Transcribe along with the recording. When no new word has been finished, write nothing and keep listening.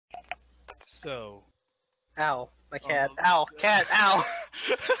So. Ow, my cat. Ow, cat. Ow.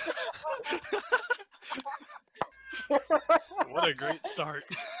 What a great start.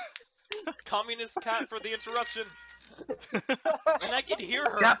 Communist cat for the interruption. And I can hear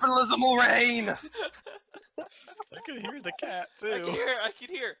her. Capitalism will reign. I could hear the cat too. I can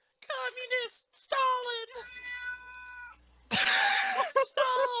hear. Communist Stalin.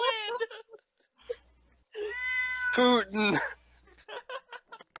 Stalin. Putin.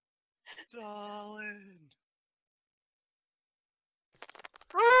 Stalin.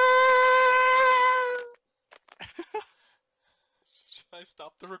 Should I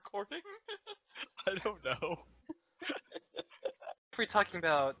stop the recording? I don't know. If we're talking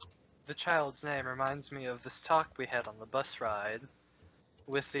about the child's name, reminds me of this talk we had on the bus ride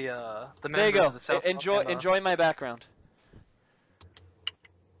with the members There you go. of the South Enjoy my background.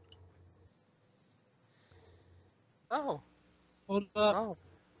 Oh. Hold up. Oh.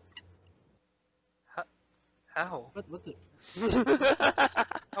 How? What the?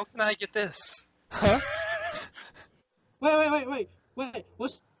 How can I get this? Huh? Wait.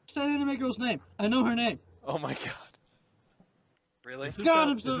 What's that anime girl's name? I know her name. Oh my god. Really? Isn't Got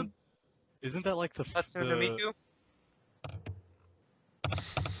that- him, son. Isn't that like the Hatsune Miku?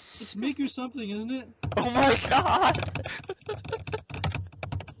 It's Miku something, isn't it? Oh my god.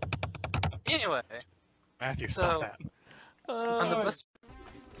 Anyway, Matthew, stop So- that. on the bus.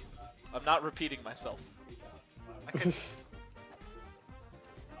 I'm not repeating myself. I could,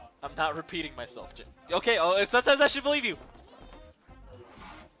 I'm not repeating myself, Jim. Okay, sometimes I should believe you.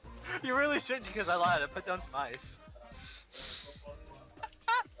 you really shouldn't because I lied. I put down some ice.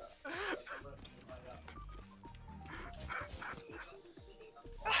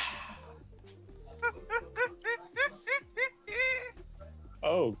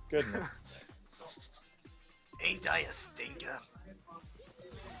 Oh, goodness. Ain't I a stinker?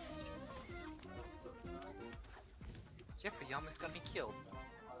 Jeffrey, you almost got me killed.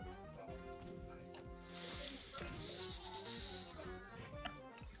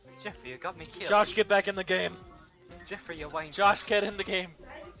 Jeffrey, you got me killed. Josh, get back in the game. Jeffrey, you're lying. Josh, get in the game.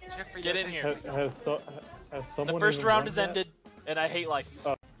 Jeffrey, Get you're in here. Has someone The first even round run is that? ended, and I hate life.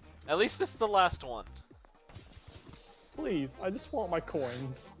 Oh. At least it's the last one. Please, I just want my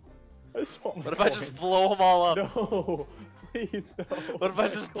coins. I just want my What if I coins. just blow them all up? No, please no. What if I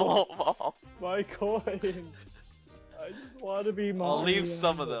just blow them all? My coins. I just want to be Mario. I'll leave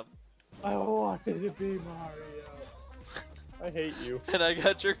some of them. I wanted to be Mario. I hate you. And I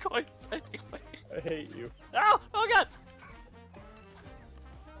got your coins anyway. I hate you. Ow! Oh god!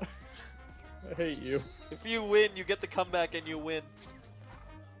 I hate you. If you win, you get the comeback and you win.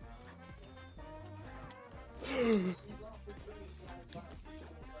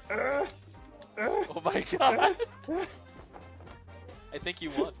 Oh my god! I think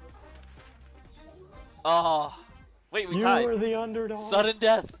you won. Oh, wait, we You tied. were the underdog. Sudden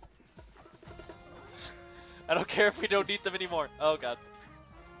death. I don't care if we don't need them anymore. Oh god.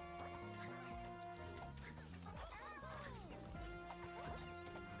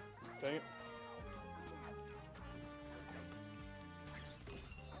 Dang it.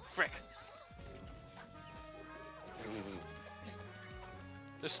 Frick.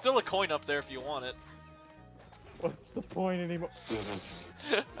 There's still a coin up there if you want it. What's the point anymore?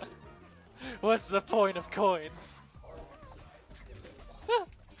 What's the point of coins?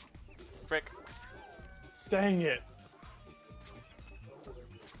 Frick. Dang it.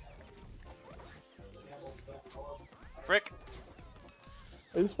 Frick.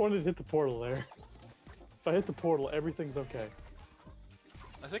 I just wanted to hit the portal there. If I hit the portal, everything's okay.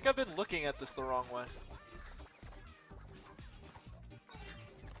 I think I've been looking at this the wrong way.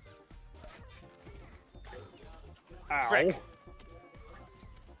 Ow. Frick.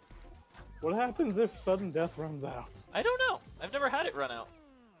 What happens if sudden death runs out? I don't know. I've never had it run out.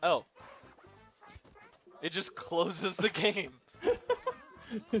 Oh. It just closes the game.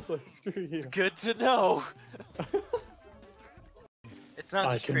 It's like, screw you. Good to know. It's not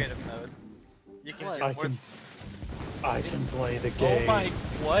I just can- creative mode. You can What? do more. I can play the Oh game. my,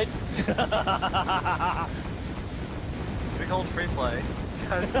 what? We call it free play.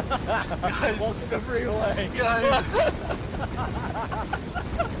 Guys, Welcome to Freeway. guys.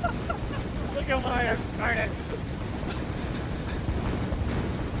 Look at what I have started.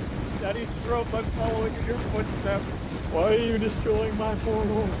 Daddy Trope, I'm following in your footsteps. Why are you destroying my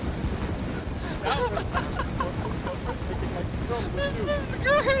portals? This is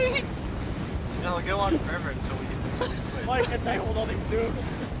great! No, it'll go on forever until we get this switch. Why can't I hold all these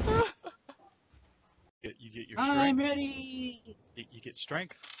nukes? You get your I'm strength. ready. You get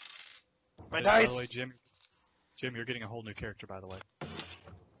strength. My And by dice! the way, Jim, you're getting a whole new character, by the way.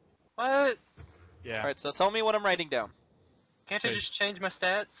 What? Yeah. Alright, so tell me what I'm writing down. Can't I Okay. just change my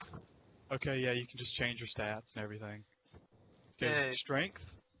stats? Okay, yeah, you can just change your stats and everything. Okay, Okay.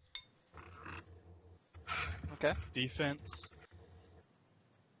 strength, Okay. defense,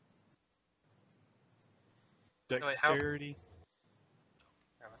 wait, how- dexterity,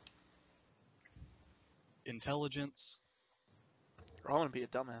 intelligence, I want to be a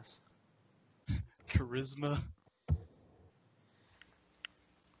dumbass. charisma,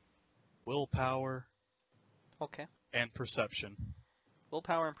 willpower, Okay. and perception.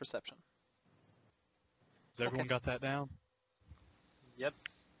 Willpower and perception. Has everyone got that down? Yep.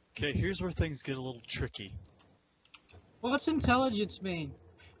 Okay, here's where things get a little tricky. What's intelligence mean?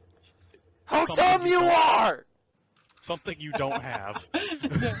 How Something dumb you you don't- are! Something you don't have.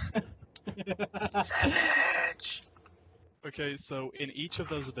 Savage! Okay, so in each of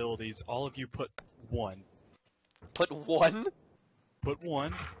those abilities, all of you put 1. Put 1? Put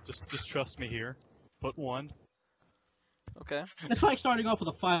 1. Just trust me here. Put 1. Okay. It's like starting off with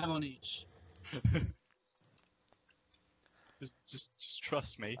a 5 on each. just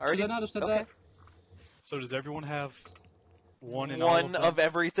trust me. Did Already? I not have said Okay. that? So does everyone have 1 in all of One them? of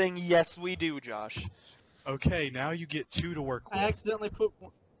everything? Yes, we do, Josh. Okay, now you get 2 to work with. I accidentally put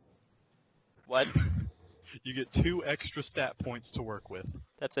 1. What? You get 2 extra stat points to work with.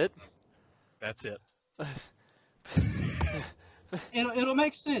 That's it? That's it. It'll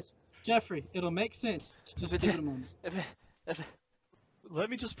make sense. Jeffrey, it'll make sense. Just give it a moment. Let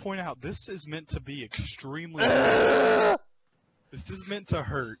me just point out, this is meant to be extremely hard. This is meant to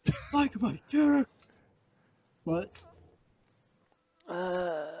hurt. Like my character. What?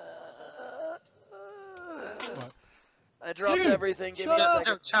 I dropped Dude, everything. Give me shut a up.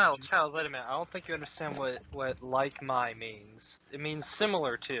 second. No, child, wait a minute. I don't think you understand what like my means. It means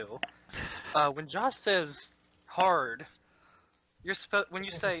similar to. When Josh says hard, when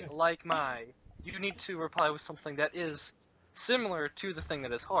you say like my, you need to reply with something that is similar to the thing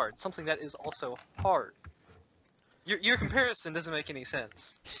that is hard, something that is also hard. Your comparison doesn't make any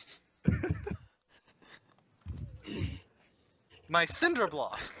sense. My cinder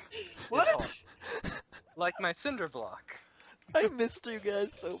block. What? Is hard. Like my cinder block. I missed you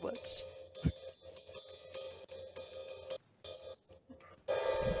guys so much.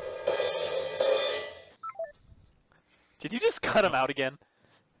 Did you just cut him out again?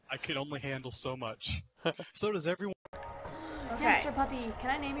 I can only handle so much. So does everyone. Okay. Hamster puppy. Can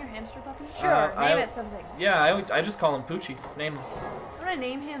I name your hamster puppy? Sure, name I- it something. Yeah, I just call him Poochie. Name him. I'm gonna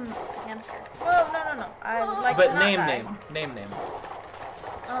name him Hamster. Well, no. I would like But to not name, die. name.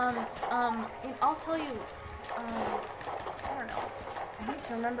 I'll tell you. I don't know. I need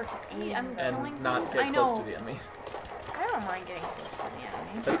to remember to eat. I'm killing And not things. get I close know. to the enemy. I don't mind getting close to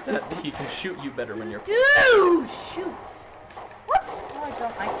the enemy. He can shoot you better when you're Dude, shoot. What? Oh, I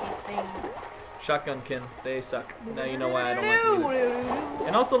don't like these things. shotgunkin. They suck. Now you know why I don't like them either.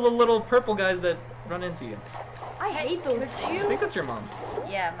 And also the little purple guys that run into you. I hate those Could I things. think that's your mom.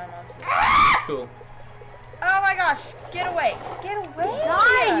 Yeah, my mom's here. Cool. Oh my gosh! Get away! Get away!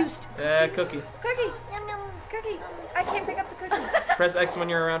 Die, you stupid. Cookie. Cookie! Yum yum! Cookie! I can't pick up the cookie. Press X when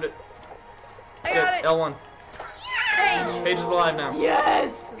you're around it. I got it! L1. Paige! Paige is alive now.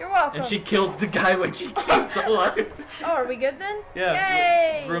 Yes. You're welcome. And she killed the guy when she came to life. Oh, are we good then? Yeah.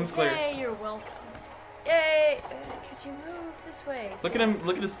 Yay! Room's clear. Yay, you're welcome. Yay! Could you move this way? Look at him.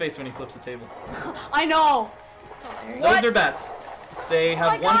 Look at his face when he flips the table. I know. Those are bats. They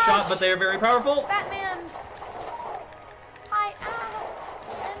have my one gosh. shot, but they are very powerful. Batman. I am.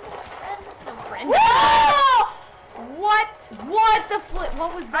 Friend. What? What the flip?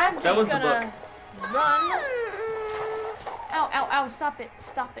 What was that? That was the Gonna run. Ow, ow, ow! Stop it,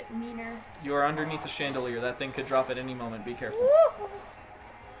 meaner. You are underneath a chandelier. That thing could drop at any moment. Be careful.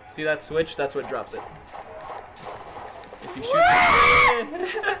 See that switch? That's what drops it. If you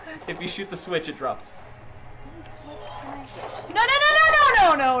shoot, if you shoot the switch, it drops. No!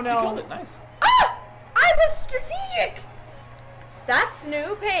 You killed it. Nice. Ah! I was strategic. That's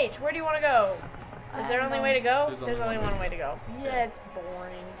new. Paige, where do you want to go? Is there only way to go? There's only only one way to go. Yeah, it's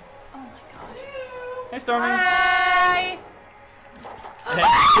boring. Oh my gosh. Hey, Stormy. Bye. And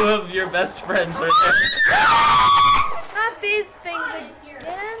two of your best friends are there. Not these things again.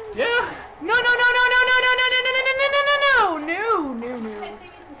 Yeah. No!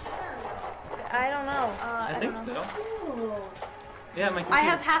 I don't know. I think don't so. know. Yeah, my computer. I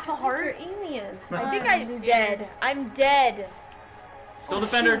have half a heart. Alien. I think I'm dead. I'm dead. Still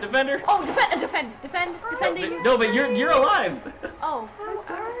defender. Defender. Oh, defending. No, but you're alive. Oh,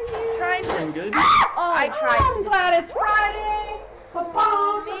 Trying to. Doing good. oh. I tried to. Glad it's Friday!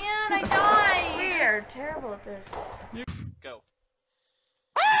 Oh man, I died. We are terrible at this. Go.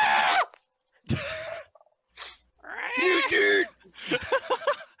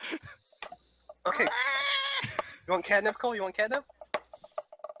 You want catnip, Cole? You want catnip?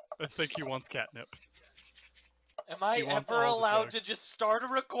 I think he wants catnip. Am I He wants ever all the allowed to drugs. just start a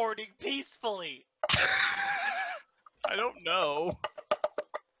recording peacefully? I don't know.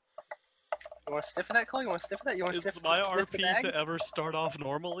 You want to sniff of that, Cole? You want to sniff of that? You want to Is sniff, my sniff the RP bag? to ever start off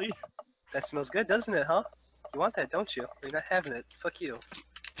normally? That smells good, doesn't it, huh? You want that, don't you? You're not having it. Fuck you.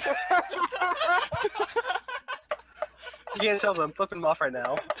 You can't tell, but I'm flipping him off right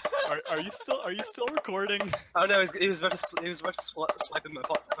now. Are you still recording? Oh no, he was about to swipe in my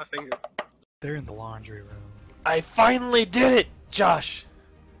finger. They're in the laundry room. I finally did it, Josh.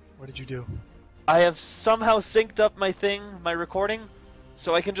 What did you do? I have somehow synced up my recording,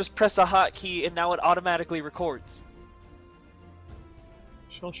 so I can just press a hotkey and now it automatically records.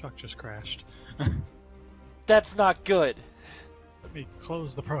 Shellshock just crashed. That's not good. Let me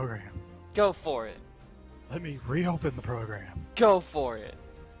close the program. Go for it. Let me reopen the program. Go for it.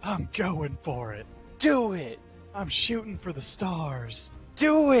 I'm going for it. Do it. I'm shooting for the stars.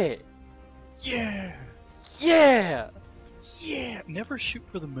 Do it. Yeah! Yeah. Yeah! Never shoot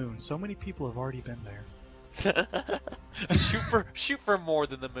for the moon. So many people have already been there. shoot for more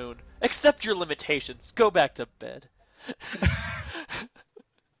than the moon. Accept your limitations. Go back to bed.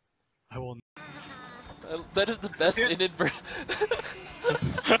 I will. That is the best inadvertent.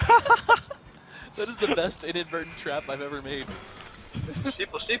 That is the best inadvertent trap I've ever made. Mr.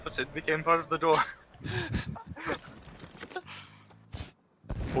 Sheepleton became part of the door.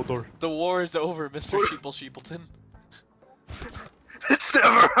 Hold door. The war is over, Mr. Sheepleton. It's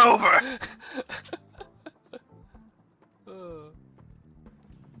never over!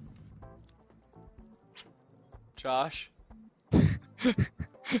 Josh?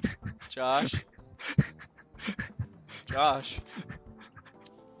 Josh? Josh?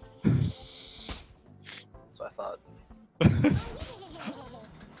 That's what I thought.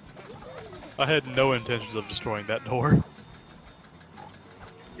 I had no intentions of destroying that door.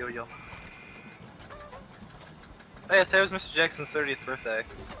 Yo yo. Oh yeah, today was Mr. Jackson's 30th birthday.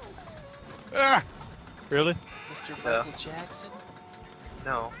 Ah! Really? Mr. Yeah. Michael Jackson?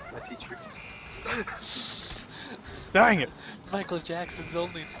 No, my teacher. Dang it! Michael Jackson's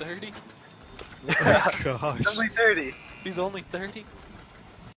only 30? Yeah. Gosh. He's only 30. He's only 30?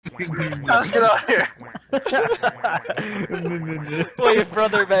 Josh, get out here! Well, your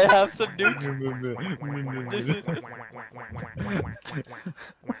brother may have some newt.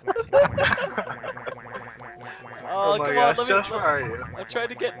 Oh, my come gosh, on, Josh, where are you? I'm trying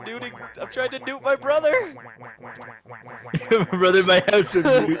to get newting. I'm trying to newt my brother. Brother might have some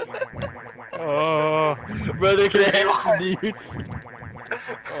news. Oh. Brother can have some news.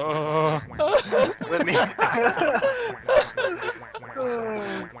 Oh. Let me.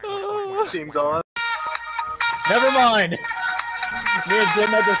 Team's on. Never mind. Me and Jim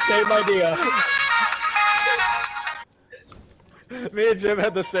had the same idea. Me and Jim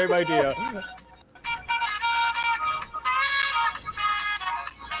had the same idea.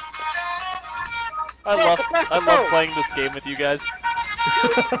 I love playing this game with you guys.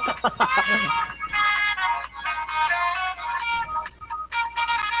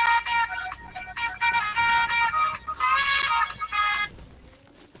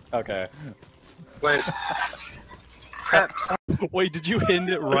 Okay. Wait. Crap. Wait, did you end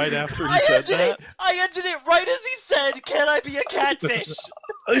it right after he said that? I ended it right as he said, "Can I be a catfish?"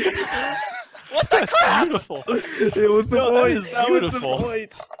 What the That's crap? beautiful. It was the No, that point. is That was the beautiful.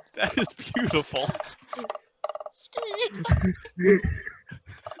 point. That is beautiful.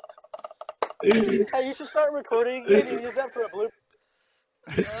 Hey, you should start recording and use that for a blooper.